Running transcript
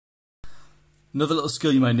Another little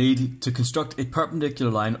skill you might need to construct a perpendicular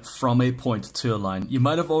line from a point to a line. You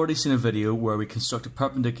might have already seen a video where we construct a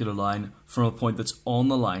perpendicular line from a point that's on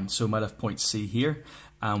the line. So we might have point C here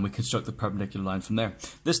and we construct the perpendicular line from there.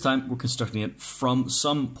 This time we're constructing it from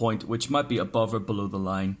some point which might be above or below the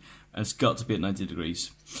line, and it's got to be at 90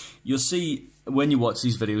 degrees. You'll see when you watch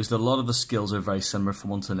these videos that a lot of the skills are very similar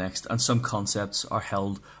from one to the next, and some concepts are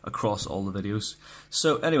held across all the videos.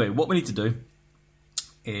 So anyway, what we need to do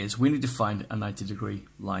is we need to find a 90-degree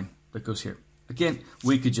line that goes here. Again,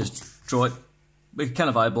 we could just draw it, we could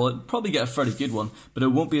kind of eyeball it, probably get a fairly good one, but it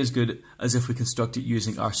won't be as good as if we construct it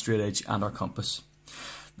using our straight edge and our compass.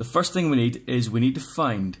 The first thing we need is we need to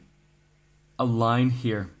find a line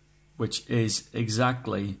here which is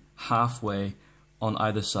exactly halfway on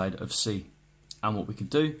either side of C. And what we can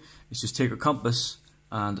do is just take our compass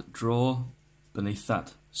and draw beneath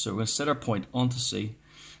that. So we're going to set our point onto C.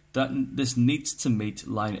 This needs to meet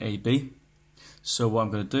line AB. So what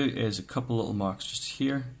I'm going to do is a couple little marks just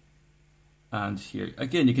here and here.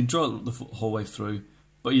 Again, you can draw it the whole way through,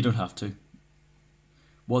 but you don't have to.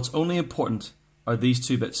 What's only important are these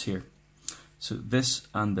two bits here. So this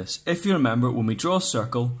and this. If you remember, when we draw a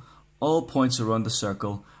circle, all points around the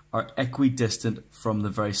circle are equidistant from the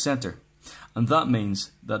very center. And that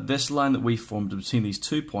means that this line that we formed between these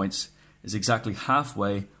 2 points is exactly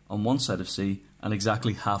halfway on one side of C and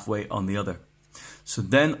exactly halfway on the other. So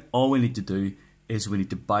then all we need to do is we need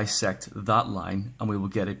to bisect that line and we will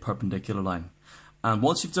get a perpendicular line. And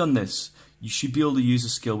once you've done this, you should be able to use a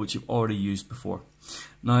skill which you've already used before.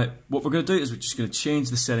 Now, what we're going to do is we're just going to change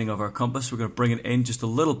the setting of our compass. We're going to bring it in just a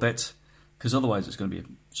little bit, because otherwise it's going to be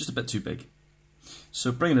just a bit too big.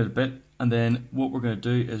 So bring it a bit, and then what we're going to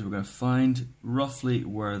do is we're going to find roughly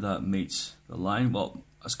where that meets the line, well,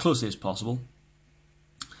 as closely as possible.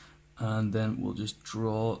 And then we'll just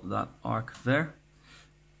draw that arc there.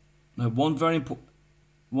 Now, one very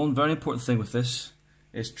important thing with this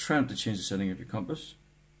is try not to change the setting of your compass.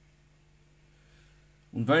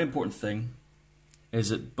 One very important thing is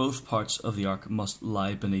that both parts of the arc must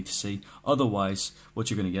lie beneath C. Otherwise, what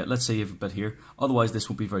you're going to get, let's say you have a bit here, otherwise this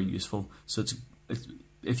won't be very useful. So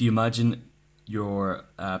if you imagine your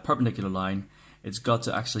perpendicular line, it's got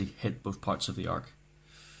to actually hit both parts of the arc,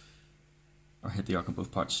 or hit the arc on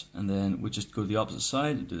both parts. And then we just go to the opposite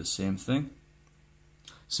side and do the same thing.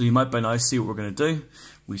 So you might by now see what we're going to do.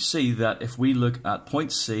 We see that if we look at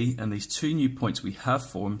point C and these two new points we have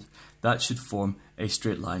formed, that should form a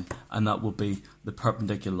straight line, and that will be the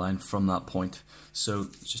perpendicular line from that point. So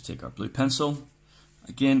let's just take our blue pencil,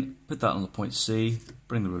 again put that on the point C,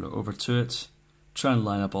 bring the ruler over to it, try and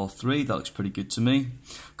line up all three. That looks pretty good to me.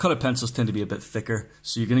 Coloured pencils tend to be a bit thicker,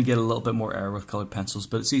 so you're going to get a little bit more error with coloured pencils,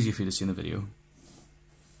 but it's easier for you to see in the video.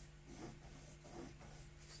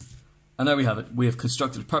 And there we have it. We have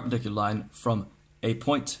constructed a perpendicular line from a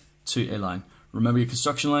point to a line. Remember, your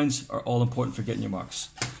construction lines are all important for getting your marks.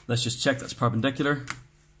 Let's just check that's perpendicular.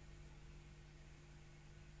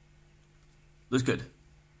 Looks good.